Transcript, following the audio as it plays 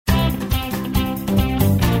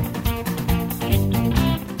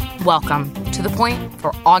Welcome to The Point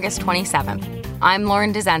for August 27th. I'm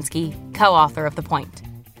Lauren Dezensky, co-author of The Point.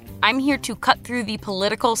 I'm here to cut through the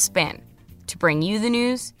political spin to bring you the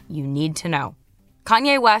news you need to know.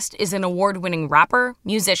 Kanye West is an award-winning rapper,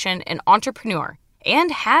 musician, and entrepreneur,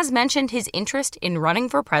 and has mentioned his interest in running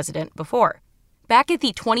for president before. Back at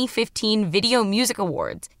the 2015 Video Music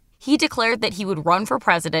Awards, he declared that he would run for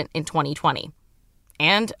president in 2020.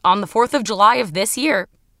 And on the 4th of July of this year,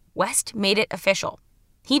 West made it official.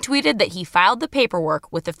 He tweeted that he filed the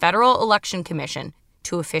paperwork with the Federal Election Commission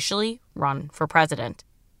to officially run for president.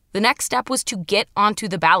 The next step was to get onto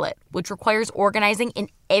the ballot, which requires organizing in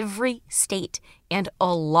every state and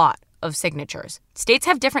a lot of signatures. States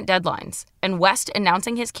have different deadlines, and West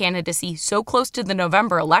announcing his candidacy so close to the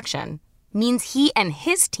November election means he and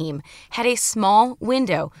his team had a small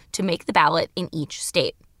window to make the ballot in each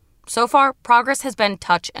state. So far, progress has been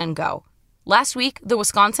touch and go. Last week, the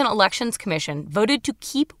Wisconsin Elections Commission voted to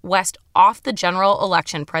keep West off the general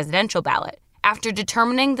election presidential ballot after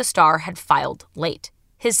determining the star had filed late.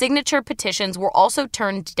 His signature petitions were also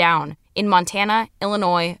turned down in Montana,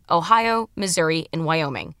 Illinois, Ohio, Missouri, and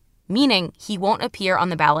Wyoming, meaning he won't appear on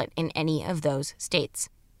the ballot in any of those states.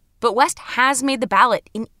 But West has made the ballot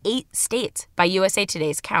in 8 states by USA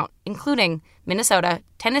Today's count, including Minnesota,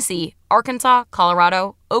 Tennessee, Arkansas,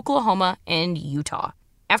 Colorado, Oklahoma, and Utah.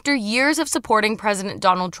 After years of supporting President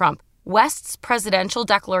Donald Trump, West's presidential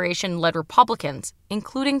declaration led Republicans,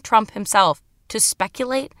 including Trump himself, to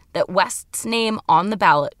speculate that West's name on the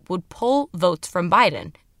ballot would pull votes from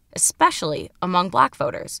Biden, especially among Black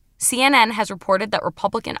voters. CNN has reported that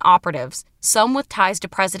Republican operatives, some with ties to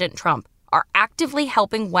President Trump, are actively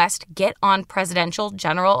helping West get on presidential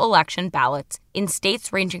general election ballots in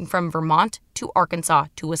states ranging from Vermont to Arkansas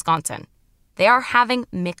to Wisconsin. They are having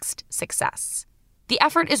mixed success. The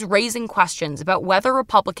effort is raising questions about whether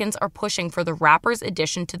Republicans are pushing for the rapper's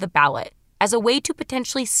addition to the ballot as a way to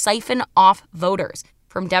potentially siphon off voters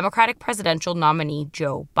from Democratic presidential nominee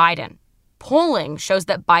Joe Biden. Polling shows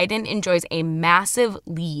that Biden enjoys a massive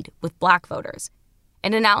lead with Black voters.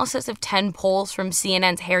 An analysis of 10 polls from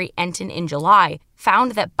CNN's Harry Enton in July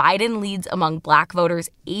found that Biden leads among Black voters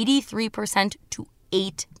 83% to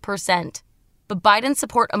 8%. But Biden's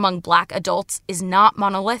support among Black adults is not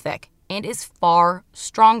monolithic and is far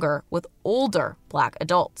stronger with older Black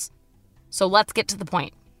adults. So let's get to the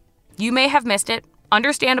point. You may have missed it.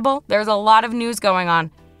 Understandable, there's a lot of news going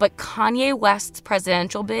on, but Kanye West's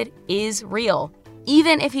presidential bid is real,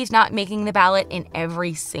 even if he's not making the ballot in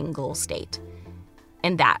every single state.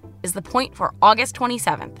 And that is The Point for August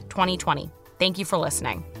 27th, 2020. Thank you for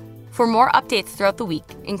listening. For more updates throughout the week,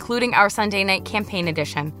 including our Sunday night campaign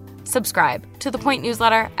edition, subscribe to The Point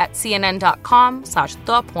newsletter at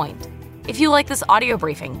cnn.com/thepoint. If you like this audio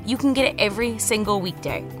briefing, you can get it every single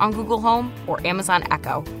weekday on Google Home or Amazon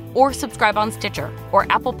Echo, or subscribe on Stitcher or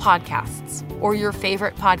Apple Podcasts or your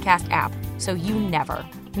favorite podcast app so you never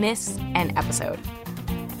miss an episode.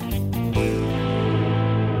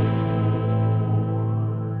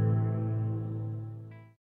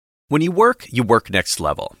 When you work next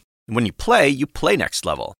level. And when you play next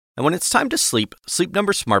level. And when it's time to sleep, Sleep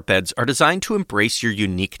Number smart beds are designed to embrace your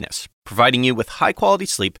uniqueness, providing you with high-quality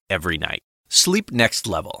sleep every night. Sleep next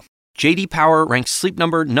level. J.D. Power ranks Sleep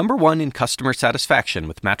Number #1 in customer satisfaction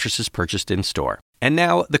with mattresses purchased in-store. And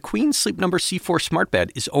now, the Queen Sleep Number C4 smart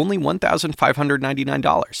bed is only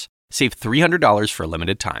 $1,599. Save $300 for a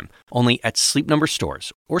limited time, only at Sleep Number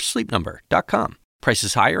stores or sleepnumber.com.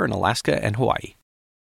 Prices higher in Alaska and Hawaii.